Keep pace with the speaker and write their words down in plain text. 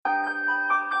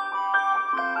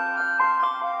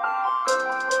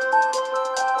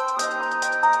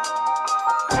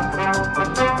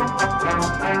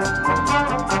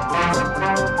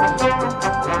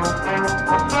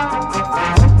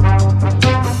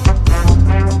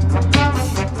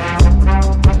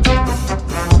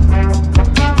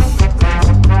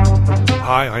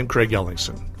I'm Craig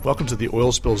Ellingson. Welcome to the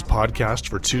Oil Spills podcast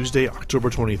for Tuesday, October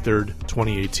 23rd,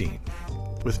 2018.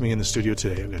 With me in the studio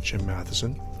today, I've got Jim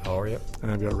Matheson. How are you?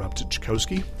 And I've got Rob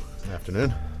Tchaikovsky. Good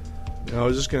afternoon. I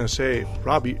was just going to say,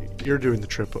 Rob, you're doing the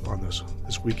trip on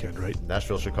this weekend, right?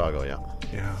 Nashville, Chicago, yeah.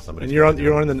 Yeah. And you're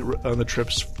on the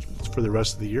trips for the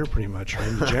rest of the year pretty much, right?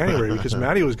 In January, because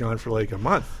Maddie was gone for like a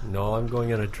month. No, I'm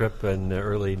going on a trip in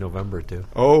early November, too.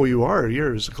 Oh, you are?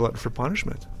 You're a glutton for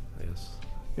punishment. Yes.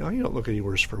 You don't look any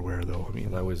worse for wear, though.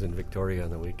 And I was in Victoria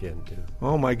on the weekend, too.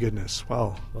 Oh, my goodness.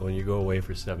 Wow. Well, when you go away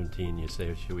for 17, you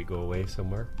say, should we go away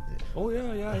somewhere? Yeah. Oh,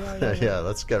 yeah. Yeah,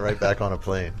 let's get right back on a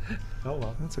plane. Oh,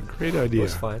 well. That's a great idea. It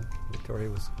was fine. Victoria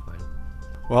was fine.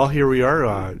 Well, here we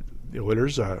are. The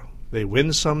Oilers, they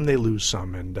win some, they lose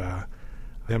some. And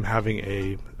them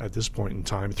having at this point in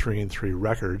time, 3-3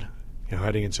 record,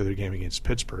 heading into their game against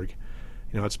Pittsburgh,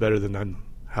 it's better than them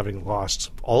having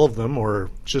lost all of them or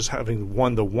just having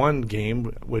won the one game,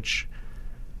 which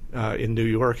in New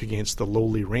York against the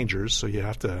lowly Rangers. So you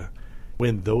have to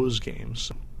win those games.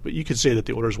 But you could say that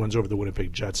the Oilers' wins over the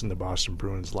Winnipeg Jets and the Boston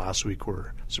Bruins last week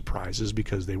were surprises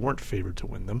because they weren't favored to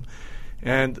win them.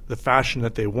 And the fashion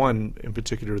that they won, in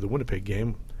particular the Winnipeg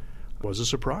game, was a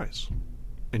surprise.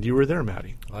 And you were there,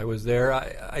 Matty. I was there.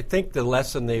 I think the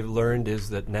lesson they've learned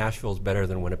is that Nashville's better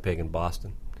than Winnipeg and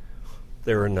Boston.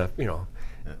 They're in the,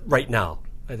 right now.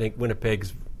 I think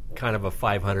Winnipeg's kind of a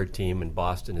 500 team and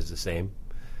Boston is the same.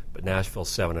 But Nashville's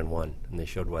 7-1, and they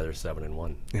showed why they're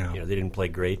 7-1. Yeah. They didn't play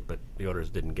great, but the Oilers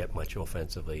didn't get much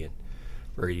offensively, and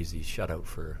very easy shutout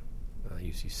for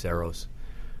UC Saros.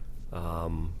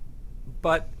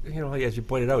 But as you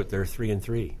pointed out, they're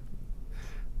 3-3.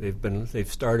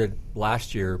 They've started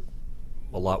last year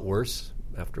a lot worse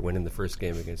after winning the first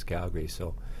game against Calgary.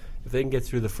 So if they can get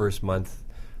through the first month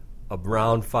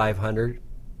around 500,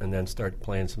 and then start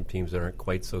playing some teams that aren't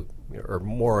quite so or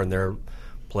more in their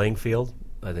playing field,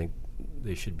 I think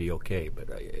they should be okay. But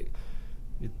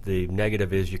the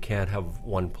negative is you can't have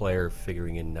one player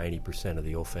figuring in 90% of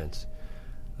the offense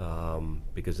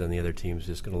because then the other team's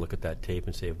just going to look at that tape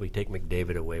and say, if we take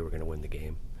McDavid away, we're going to win the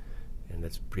game. And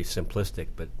that's pretty simplistic,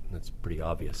 but that's pretty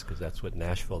obvious because that's what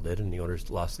Nashville did, and the Oilers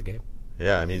lost the game.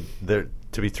 Yeah, I mean,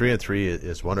 to be 3-3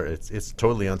 is it's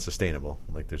totally unsustainable.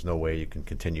 Like, there's no way you can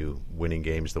continue winning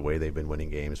games the way they've been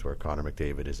winning games, where Connor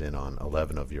McDavid is in on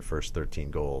 11 of your first 13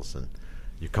 goals, and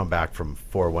you come back from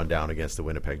 4-1 down against the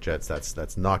Winnipeg Jets.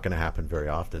 That's not going to happen very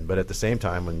often. But at the same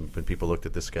time, when people looked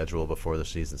at the schedule before the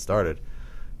season started,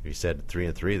 you said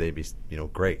 3-3, they'd be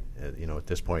great. At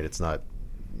this point, it's not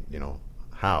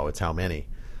how, it's how many.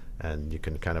 And you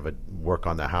can kind of work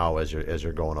on the how as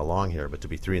you're going along here. But to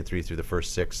be 3-3 through the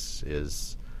first 6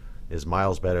 is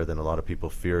miles better than a lot of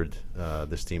people feared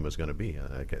this team was going to be.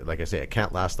 Like I say, it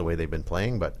can't last the way they've been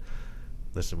playing. But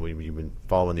listen, you've been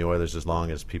following the Oilers as long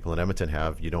as people in Edmonton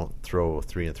have. You don't throw a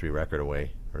 3-3 record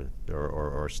away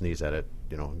or sneeze at it.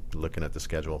 Looking at the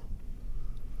schedule.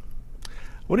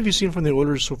 What have you seen from the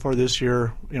Oilers so far this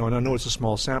year? And I know it's a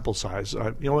small sample size.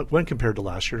 When compared to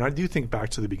last year, and I do think back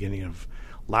to the beginning of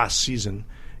last season,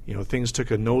 things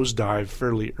took a nosedive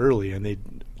fairly early, and they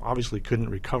obviously couldn't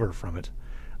recover from it.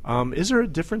 Is there a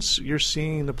difference you're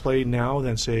seeing in the play now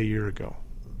than, say, a year ago?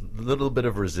 A little bit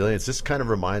of resilience. This kind of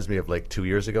reminds me of like 2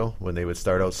 years ago when they would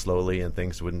start out slowly and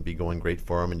things wouldn't be going great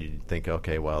for them, and you'd think,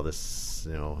 okay, well, this,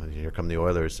 here come the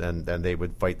Oilers, and they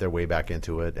would fight their way back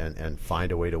into it and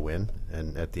find a way to win.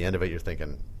 And at the end of it, you're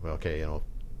thinking, well, okay,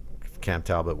 if Cam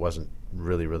Talbot wasn't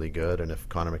really, really good, and if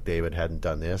Connor McDavid hadn't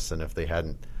done this, and if they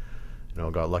hadn't,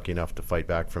 got lucky enough to fight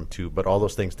back from 2, but all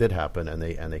those things did happen, and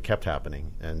they kept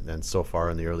happening. And so far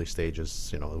in the early stages,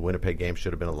 the Winnipeg game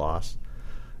should have been a loss.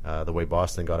 The way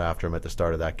Boston got after him at the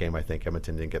start of that game, I think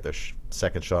Edmonton didn't get their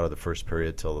second shot of the first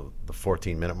period till the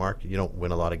 14-minute mark. You don't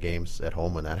win a lot of games at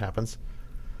home when that happens,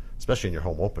 especially in your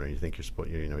home opener. You think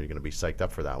you're going to be psyched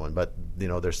up for that one, but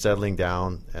they're settling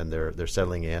down and they're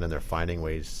settling in and they're finding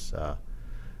ways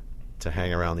to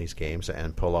hang around these games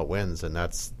and pull out wins, and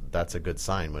that's a good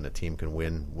sign when a team can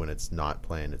win when it's not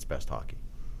playing its best hockey.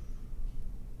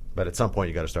 But at some point,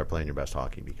 you got to start playing your best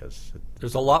hockey because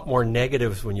there's a lot more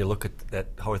negatives when you look at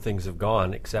how things have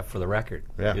gone, except for the record.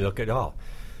 Yeah. You look at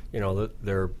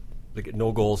they get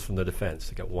no goals from the defense.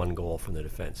 They got 1 goal from the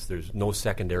defense. There's no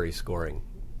secondary scoring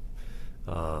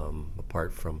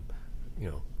apart from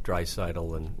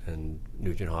Draisaitl and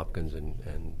Nugent Hopkins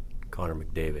and Connor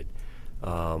McDavid.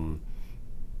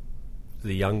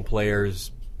 The young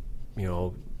players,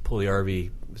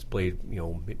 Puljujärvi has played,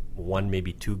 1,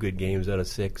 maybe 2 good games out of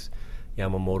 6.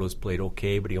 Yamamoto's played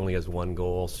okay, but he only has 1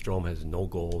 goal. Strome has no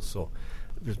goals. So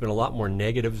there's been a lot more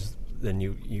negatives than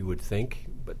you would think.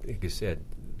 But like I said,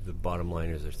 the bottom line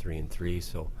is they're 3-3.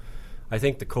 So I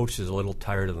think the coach is a little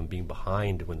tired of them being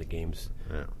behind when the games.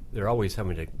 Yeah. They're always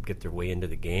having to get their way into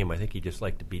the game. I think he'd just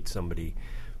like to beat somebody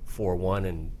 4-1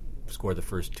 and score the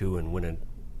first two and win it,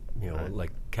 Right.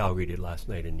 like Calgary did last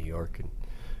night in New York, and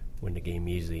win the game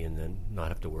easy and then not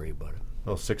have to worry about it.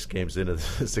 Well, 6 games into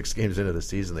the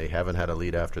season, they haven't had a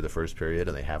lead after the first period,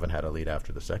 and they haven't had a lead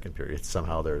after the second period.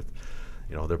 Somehow their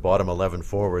bottom 11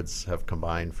 forwards have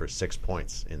combined for 6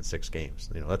 points in 6 games.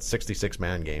 That's 66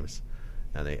 man games,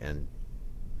 and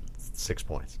 6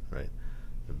 points, right?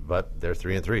 But they're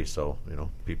 3-3, so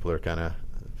people are kind of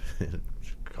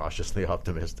cautiously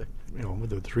optimistic. With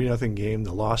the 3-0 game,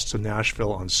 the loss to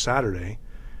Nashville on Saturday,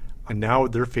 and now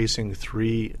they're facing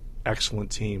 3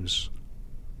 excellent teams: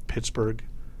 Pittsburgh,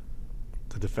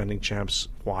 the defending champs,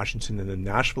 Washington, and then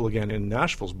Nashville again in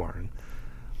Nashville's barn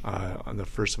on the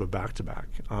first of a back-to-back.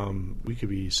 We could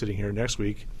be sitting here next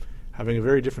week having a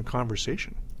very different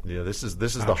conversation. This is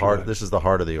the heart. That. This is the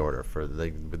heart of the order for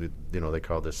they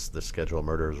call this the schedule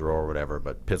murderers row or whatever.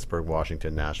 But Pittsburgh,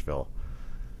 Washington, Nashville,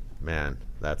 man,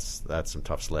 that's some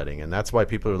tough sledding, and that's why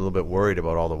people are a little bit worried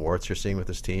about all the warts you're seeing with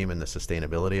this team and the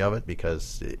sustainability of it,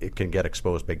 because it can get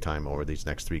exposed big time over these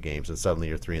next 3 games, and suddenly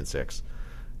you're 3-6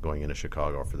 going into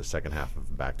Chicago for the second half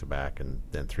of back-to-back, and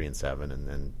then 3-7, and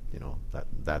then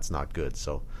that's not good.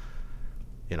 So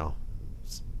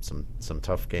some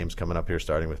tough games coming up here,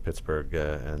 starting with Pittsburgh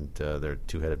and their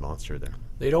 2-headed monster there.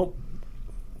 They don't.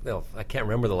 Well, I can't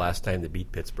remember the last time they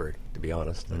beat Pittsburgh, to be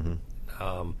honest.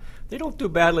 Mm-hmm. They don't do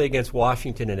badly against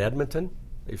Washington and Edmonton.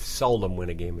 They seldom win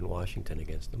a game in Washington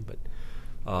against them, but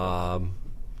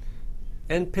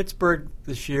and Pittsburgh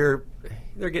this year,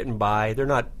 they're getting by. They're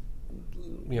not,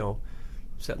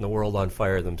 setting the world on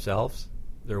fire themselves.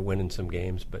 They're winning some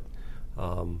games, but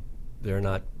they're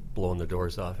not blowing the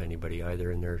doors off anybody either,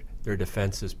 and their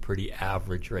defense is pretty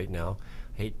average right now.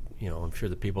 I'm sure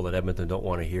the people at Edmonton don't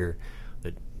want to hear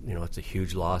that it's a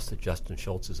huge loss that Justin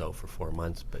Schultz is out for 4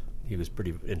 months, but he was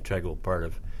pretty integral part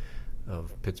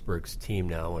of Pittsburgh's team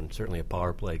now, and certainly a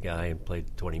power play guy, and played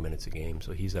 20 minutes a game,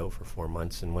 so he's out for 4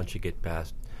 months. And once you get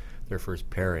past their first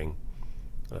pairing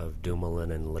of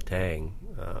Dumoulin and Letang,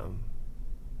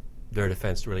 their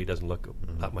defense really doesn't look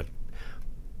that much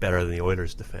better than the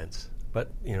Oilers' defense. But,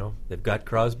 they've got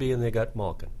Crosby and they got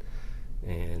Malkin.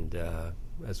 And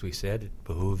as we said, it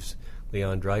behooves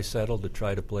Leon Draisaitl to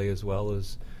try to play as well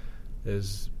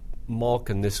as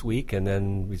Malkin this week. And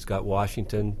then he's got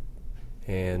Washington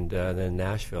and then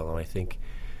Nashville. And I think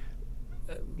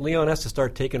Leon has to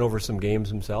start taking over some games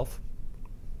himself,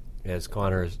 as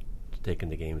Connor has taken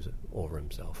the games over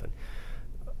himself. And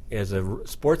as a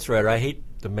sports writer, I hate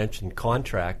to mention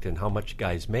contract and how much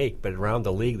guys make, but around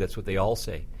the league, that's what they all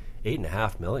say.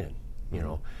 $8.5 million,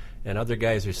 and other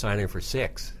guys are signing for $6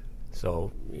 million.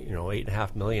 So,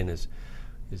 $8.5 million is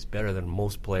better than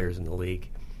most players in the league.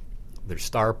 Their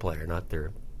star player, not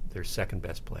their second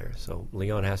best player. So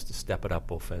Leon has to step it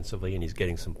up offensively, and he's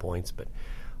getting some points. But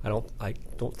I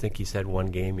don't think he's had one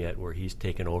game yet where he's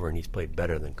taken over and he's played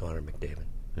better than Connor McDavid.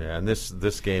 Yeah, and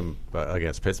this game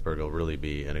against Pittsburgh will really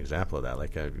be an example of that.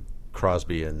 Like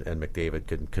Crosby and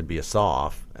McDavid could be a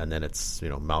saw-off, and then it's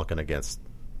Malkin against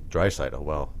Draisaitl.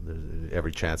 Well, there's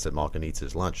every chance that Malkin eats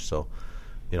his lunch. So,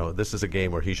 this is a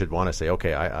game where he should want to say,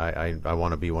 okay, I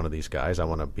want to be one of these guys. I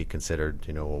want to be considered,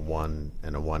 a 1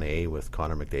 and a 1A with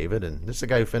Connor McDavid. And this is a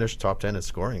guy who finished top 10 in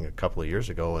scoring a couple of years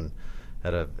ago and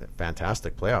had a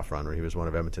fantastic playoff run where he was one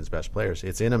of Edmonton's best players.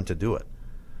 It's in him to do it.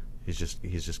 He's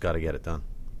just got to get it done.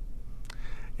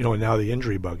 And now the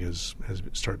injury bug has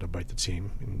started to bite the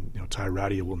team. And, Ty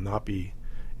Radia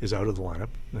is out of the lineup.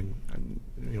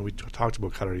 And we talked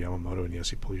about Kailer Yamamoto and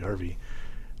Jesse Puljujarvi.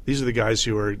 These are the guys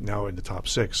who are now in the top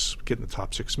 6, getting the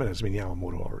top 6 minutes. I mean,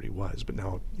 Yamamoto already was, but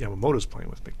now Yamamoto's playing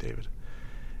with McDavid.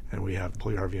 And we have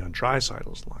Puljujarvi on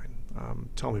Draisaitl's line.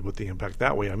 Tell me about the impact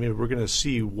that way. I mean, we're going to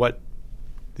see what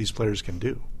these players can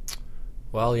do.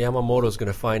 Well, Yamamoto's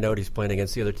going to find out he's playing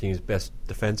against the other team's best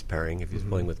defense pairing if he's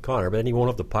playing with Connor, but then he won't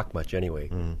have the puck much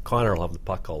anyway. Connor will have the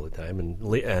puck all the time,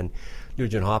 and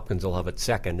Nugent Hopkins will have it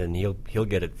second, and he'll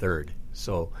get it third.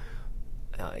 So,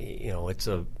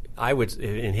 I would,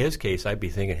 in his case, I'd be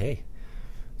thinking, hey,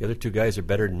 the other 2 guys are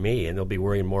better than me, and they'll be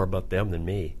worrying more about them than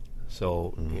me.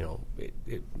 So,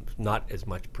 it's not as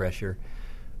much pressure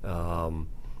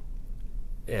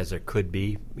as there could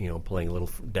be, playing a little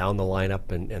down the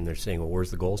lineup, and they're saying, well,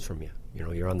 where's the goals from you?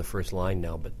 You're on the first line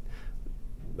now, but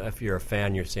if you're a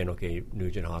fan, you're saying, okay,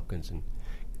 Nugent Hopkins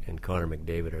and Connor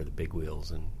McDavid are the big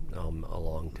wheels, and I'm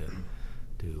along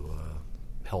to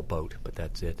help out, but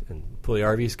that's it. And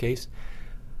Puljujarvi's case,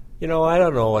 I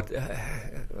don't know what.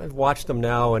 I've watched him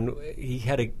now, and he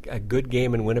had a good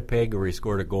game in Winnipeg where he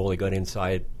scored a goal. He got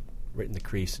inside, right in the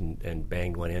crease, and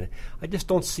banged one in. I just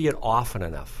don't see it often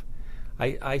enough.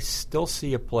 I still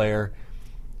see a player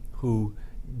who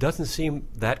doesn't seem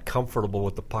that comfortable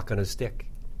with the puck on his stick.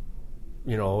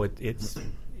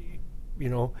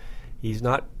 He's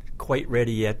not quite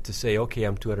ready yet to say, okay,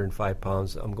 I'm 205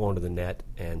 pounds, I'm going to the net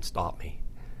and stop me,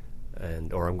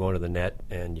 or I'm going to the net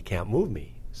and you can't move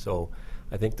me. So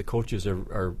I think the coaches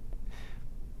are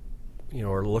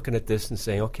looking at this and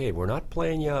saying, okay, we're not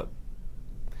playing you,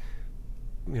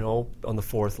 on the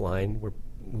fourth line.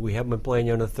 We haven't been playing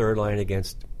you on the third line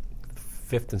against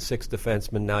fifth and sixth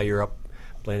defensemen. Now you're up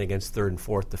playing against third and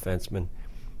fourth defensemen,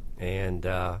 and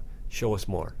show us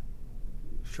more.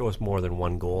 Show us more than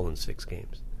one goal in 6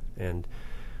 games. And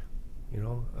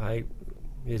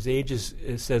his age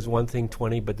says one thing,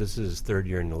 20, but this is his third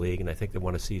year in the league, and I think they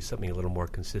want to see something a little more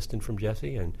consistent from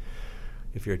Jesse. And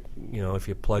if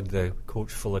you plug the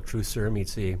coach full of truth serum, he'd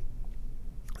say,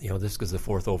 this is the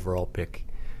 4th overall pick,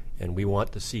 and we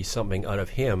want to see something out of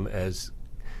him as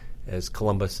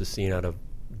Columbus has seen out of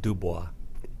Dubois,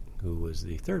 who was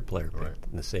the 3rd player picked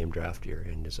in the same draft year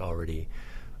and is already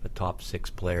a top 6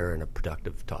 player and a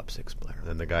productive top 6 player.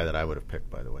 And the guy that I would have picked,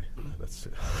 by the way. That's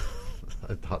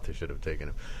I thought they should have taken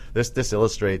him. This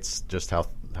illustrates just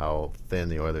how thin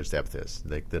the Oilers' depth is.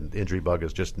 The injury bug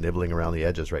is just nibbling around the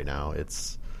edges right now.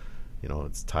 It's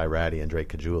Ty Ratty and Drake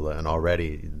Caggiula, and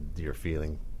already you're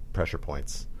feeling pressure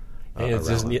points. This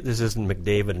isn't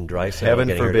McDavid and Draisaitl.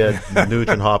 Heaven forbid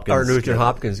Nugent Hopkins. Or Nugent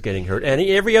Hopkins getting hurt. And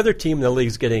every other team in the league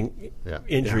is getting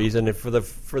injuries. Yeah. And for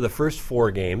the first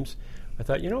 4 games, I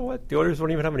thought, the Oilers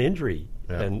don't even have an injury.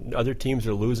 Yeah. And other teams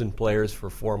are losing players for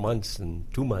 4 months and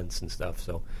 2 months and stuff.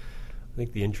 So I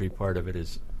think the injury part of it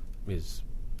is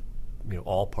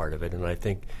all part of it. And I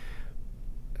think,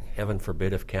 heaven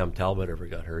forbid, if Cam Talbot ever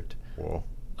got hurt,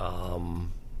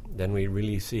 then we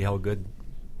really see how good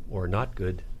or not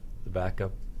good the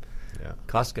backup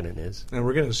Koskinen is. And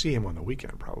we're going to see him on the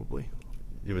weekend, probably.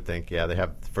 You would think, they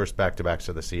have the first back-to-backs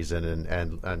of the season,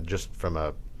 and just from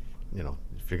a,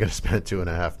 if you're going to spend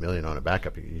 $2.5 million on a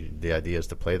backup, the idea is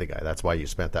to play the guy. That's why you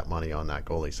spent that money on that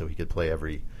goalie, so he could play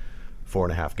every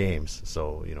 4.5 games.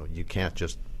 So you can't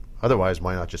just. Otherwise,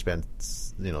 why not just spend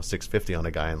 $650 on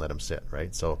a guy and let him sit,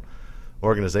 right? So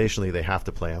organizationally, they have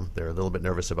to play him. They're a little bit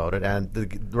nervous about it,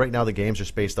 and right now the games are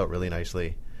spaced out really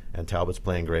nicely. And Talbot's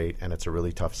playing great, and it's a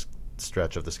really tough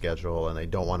stretch of the schedule, and they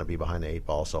don't want to be behind the 8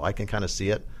 ball. So I can kind of see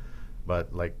it,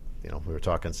 but we were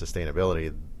talking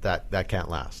sustainability. That can't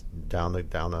last down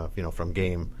the from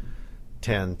game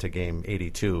 10 to game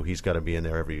 82. He's got to be in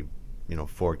there every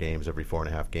 4 games, every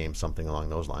 4.5 games, something along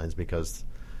those lines, because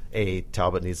A,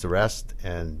 Talbot needs the rest,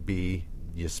 and B,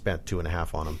 you spent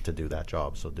 2.5 on him to do that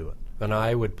job, so do it. And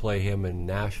I would play him in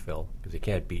Nashville, because you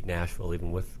can't beat Nashville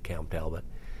even with Cam Talbot.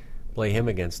 Play him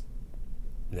against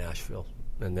Nashville,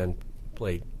 and then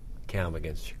play Cam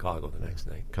against Chicago the next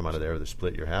night. Come out of there with a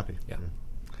split, you're happy. Yeah.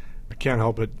 I can't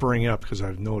help but bring up, because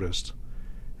I've noticed,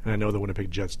 and I know the Winnipeg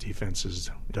Jets defense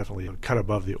is definitely a cut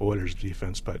above the Oilers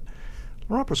defense, but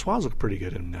Laurent Brossoit looked pretty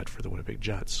good in net for the Winnipeg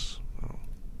Jets.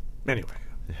 Anyway,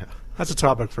 that's a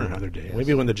topic for another day. Yes.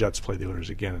 Maybe when the Jets play the Oilers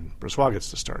again and Brossoit gets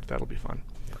to start, that'll be fun.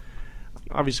 Yeah.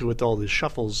 Obviously, with all these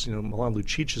shuffles, Milan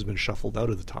Lucic has been shuffled out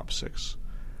of the top 6.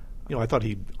 I thought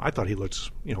he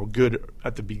looked good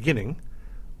at the beginning.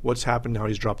 What's happened now?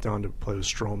 He's dropped down to play with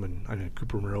Strome, and I know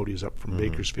Cooper Marody is up from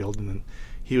Bakersfield, and then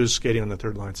he was skating on the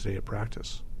 3rd line today at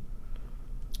practice.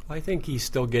 I think he's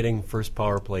still getting first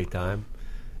power play time.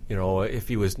 If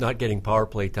he was not getting power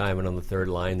play time and on the 3rd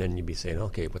line, then you'd be saying,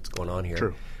 okay, what's going on here?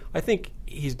 True. I think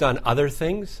he's done other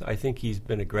things. I think he's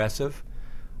been aggressive.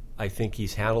 I think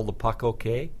he's handled the puck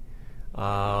okay.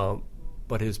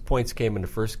 But his points came in the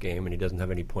first game, and he doesn't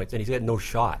have any points. And he's had no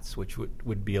shots, which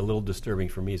would be a little disturbing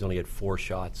for me. He's only had 4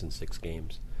 shots in 6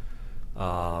 games.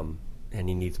 And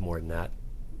he needs more than that.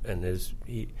 And there's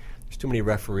too many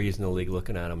referees in the league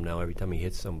looking at him now. Every time he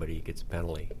hits somebody, he gets a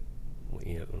penalty.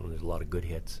 There's a lot of good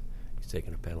hits. He's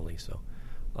taking a penalty. So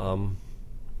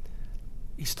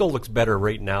he still looks better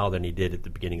right now than he did at the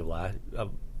beginning of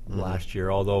last year,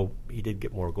 although he did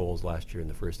get more goals last year in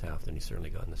the first half than he certainly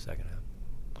got in the second half.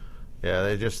 Yeah,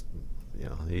 they just,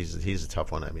 he's a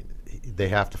tough one. I mean, they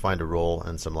have to find a role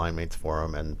and some line mates for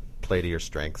him and play to your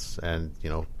strengths. And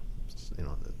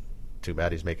too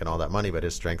bad he's making all that money, but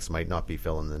his strengths might not be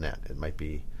filling the net. It might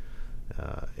be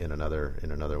in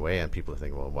another way. And people are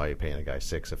thinking, well, why are you paying a guy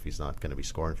 $6 if he's not going to be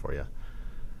scoring for you?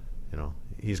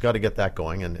 he's got to get that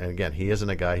going. And again, he isn't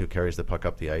a guy who carries the puck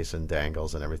up the ice and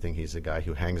dangles and everything. He's a guy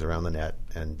who hangs around the net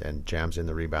and jams in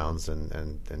the rebounds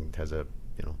and has a,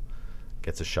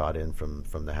 gets a shot in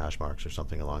from the hash marks or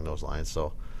something along those lines.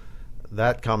 So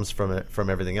that comes from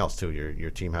everything else too.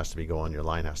 Your team has to be going, your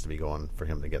line has to be going for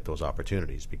him to get those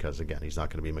opportunities, because again, he's not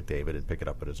going to be McDavid and pick it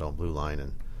up at his own blue line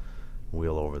and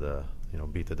wheel over the,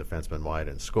 beat the defenseman wide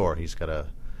and score.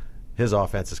 His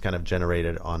offense is kind of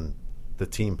generated on the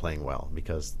team playing well,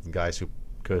 because guys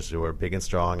who are big and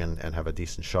strong and have a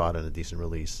decent shot and a decent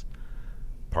release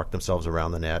park themselves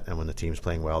around the net, and when the team's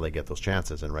playing well, they get those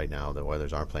chances. And right now, the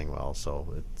Oilers aren't playing well,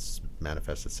 so it's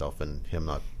manifests itself in him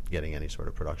not getting any sort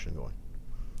of production going.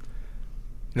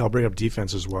 I'll bring up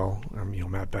defense as well.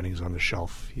 Matt Benning's on the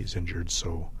shelf; he's injured,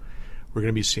 so we're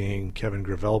going to be seeing Kevin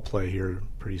Gravel play here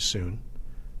pretty soon.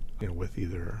 With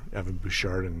either Evan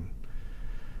Bouchard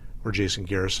or Jason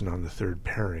Garrison on the third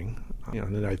pairing.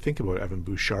 And then I think about Evan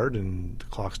Bouchard, and the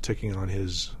clock's ticking on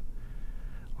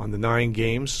the 9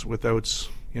 games without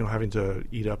having to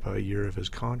eat up a year of his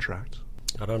contract.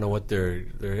 I don't know what they're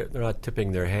not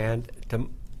tipping their hand.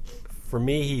 For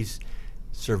me, he's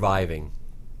surviving.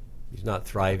 He's not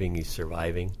thriving. He's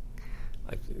surviving.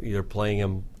 Either playing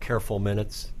him careful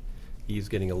minutes. He's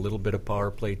getting a little bit of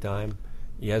power play time.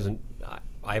 He hasn't.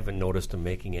 I haven't noticed him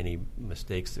making any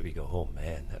mistakes that we go, oh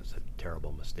man, that was a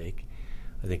terrible mistake.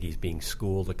 I think he's being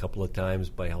schooled a couple of times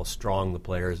by how strong the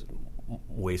players,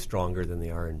 way stronger than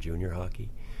they are in junior hockey,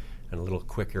 and a little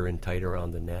quicker and tighter on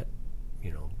the net,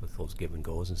 with those give and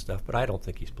goes and stuff. But I don't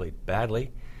think he's played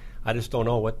badly. I just don't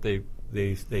know what they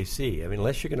see. I mean,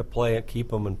 unless you're going to play it,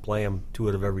 keep him and play him 2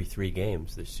 out of every 3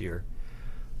 games this year,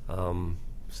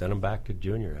 send him back to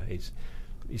junior. He's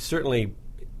certainly.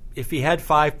 If he had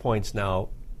 5 points now,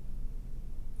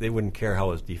 they wouldn't care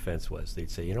how his defense was. They'd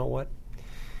say, you know what?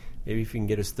 Maybe if he can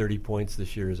get us 30 points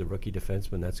this year as a rookie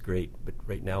defenseman, that's great. But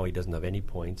right now he doesn't have any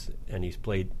points, and he's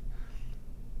played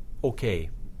okay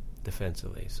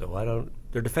defensively. So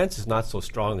their defense is not so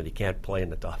strong that he can't play in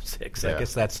the top 6. Yeah. I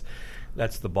guess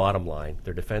that's the bottom line.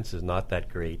 Their defense is not that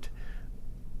great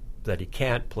that he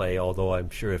can't play, although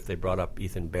I'm sure if they brought up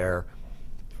Ethan Bear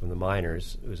from the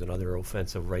minors, who's another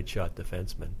offensive right-shot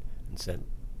defenseman, and sent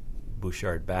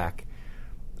Bouchard back,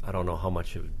 I don't know how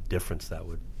much of a difference that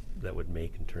would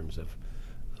make in terms of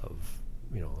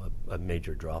a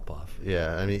major drop-off.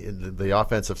 Yeah, I mean, the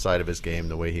offensive side of his game,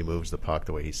 the way he moves the puck,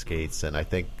 the way he skates, and I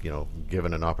think,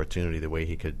 given an opportunity, the way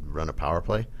he could run a power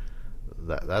play,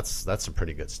 that's some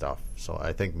pretty good stuff. So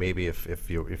I think maybe if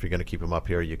you're going to keep him up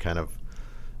here, you kind of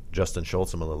Justin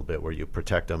Schultz him a little bit, where you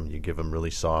protect him, you give him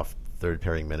really soft third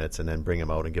pairing minutes, and then bring him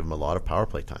out and give him a lot of power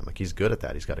play time. Like, he's good at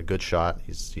that. He's got a good shot.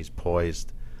 He's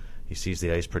poised. He sees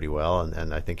the ice pretty well,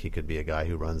 and I think he could be a guy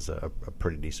who runs a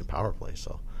pretty decent power play.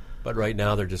 So, but right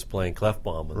now they're just playing Clefbaum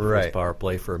on the first power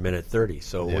play for 1:30.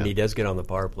 So when he does get on the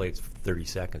power play, it's 30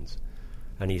 seconds,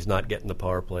 and he's not getting the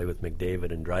power play with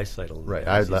McDavid and Draisaitl. Right.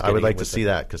 I would like to see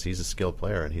that, because he's a skilled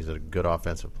player and he's a good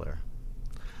offensive player.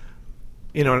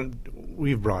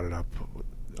 We've brought it up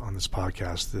on this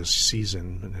podcast this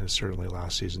season, and certainly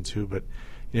last season too. But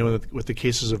with the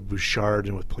cases of Bouchard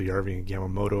and with Puljujarvi and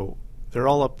Yamamoto, they're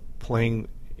all up playing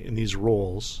in these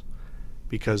roles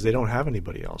because they don't have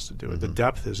anybody else to do it. Mm-hmm. The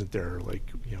depth isn't there,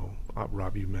 like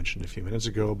Rob, you mentioned a few minutes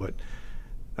ago. But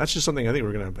that's just something I think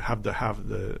we're going to have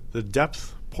the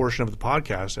depth portion of the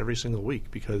podcast every single week,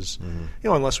 because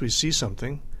unless we see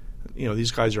something,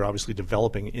 these guys are obviously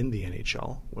developing in the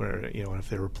NHL. Where and if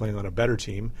they were playing on a better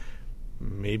team,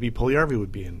 maybe Puljujarvi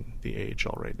would be in the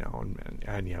AHL right now,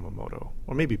 and Yamamoto.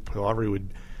 Or maybe Puljujarvi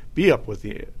would be up with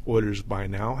the Oilers by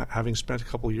now, having spent a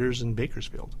couple years in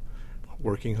Bakersfield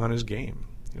working on his game.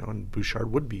 And Bouchard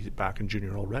would be back in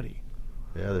junior already.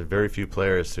 Yeah, there are very few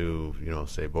players who,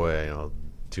 say, boy,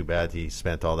 too bad he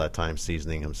spent all that time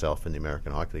seasoning himself in the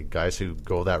American Hockey League. Guys who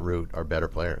go that route are better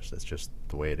players. That's just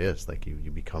the way it is. Like, you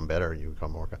become better, you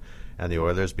become more. And the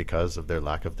Oilers, because of their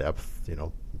lack of depth,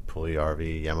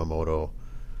 Puljujarvi, Yamamoto,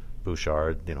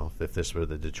 Bouchard, if this were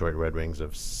the Detroit Red Wings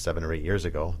of 7 or 8 years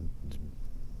ago,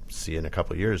 see you in a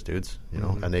couple of years, dudes,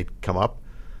 and they'd come up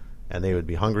and they would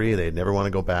be hungry, they'd never want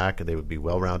to go back, and they would be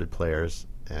well-rounded players,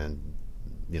 and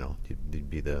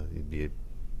you'd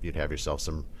have yourself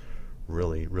some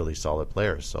really, really solid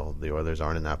players. So the Oilers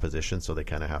aren't in that position, so they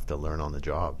kind of have to learn on the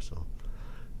job. So,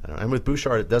 and with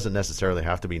Bouchard, it doesn't necessarily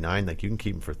have to be 9. Like, you can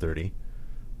keep him for 30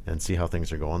 and see how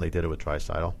things are going. They did it with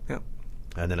Draisaitl. Yeah.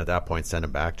 And then at that point, send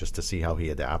him back just to see how he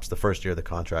adapts. The first year of the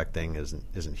contract thing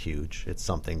isn't huge. It's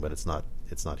something, but it's not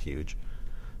huge.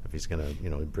 If he's going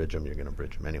to bridge him, you're going to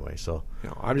bridge him anyway. So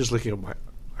I'm just looking at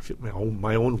my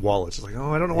own wallet. It's like,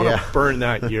 I don't want to burn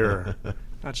that year.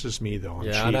 That's just me, though. I'm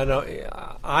Yeah, cheap. and I know.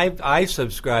 I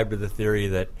subscribe to the theory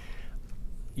that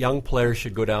young players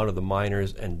should go down to the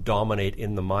minors and dominate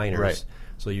in the minors. Right.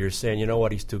 So you're saying, you know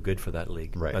what, he's too good for that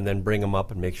league. Right. And then bring him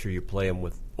up and make sure you play him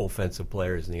with offensive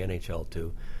players in the NHL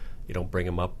too. You don't bring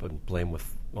him up and play him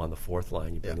on the fourth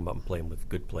line. You bring him up and play him with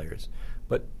good players.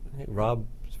 But Rob's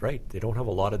right. They don't have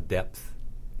a lot of depth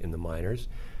in the minors.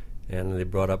 And they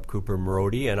brought up Cooper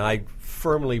Marody, and I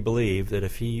firmly believe that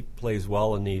if he plays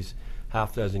well in these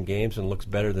half dozen games and looks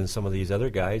better than some of these other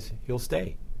guys, he'll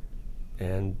stay.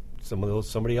 And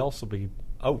somebody else will be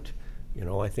out. You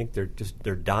know, I think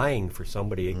they're dying for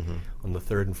somebody on the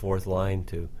third and fourth line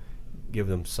to give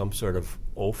them some sort of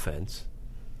offense.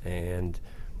 And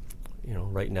you know,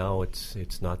 right now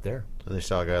it's not there. And they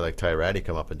saw a guy like Ty Ratty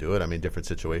come up and do it. I mean, different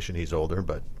situation. He's older,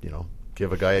 but you know,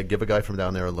 give a guy from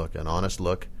down there an honest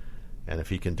look. And if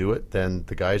he can do it, then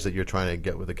the guys that you're trying to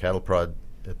get with the cattle prod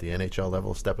at the NHL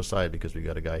level, step aside, because we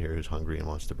got a guy here who's hungry and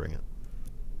wants to bring it.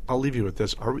 I'll leave you with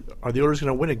this. Are the Oilers going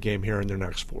to win a game here in their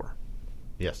next 4?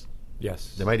 Yes.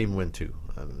 Yes. They might even win 2.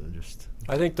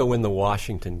 I think they'll win the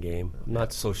Washington game. I'm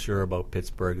not so sure about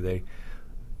Pittsburgh.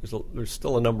 There's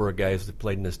still a number of guys that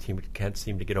played in this team that can't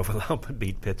seem to get over the hump and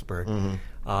beat Pittsburgh.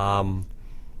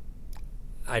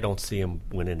 I don't see them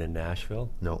winning in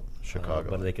Nashville. No, Chicago.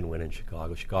 But they can win in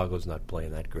Chicago. Chicago's not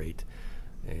playing that great.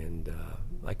 And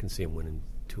I can see them winning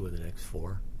 2 of the next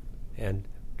 4. And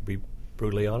to be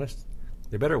brutally honest,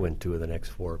 they better win 2 of the next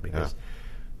 4 because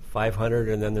 500,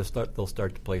 and then they'll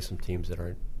start to play some teams that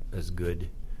aren't as good,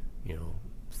 you know,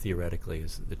 theoretically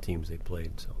as the teams they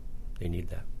played. So they need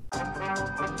that.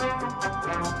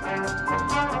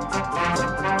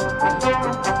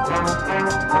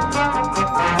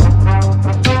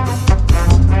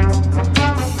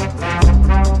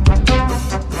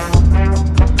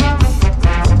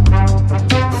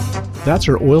 That's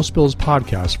our Oil Spills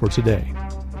podcast for today.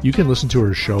 You can listen to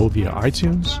our show via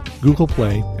iTunes, Google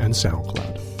Play, and SoundCloud.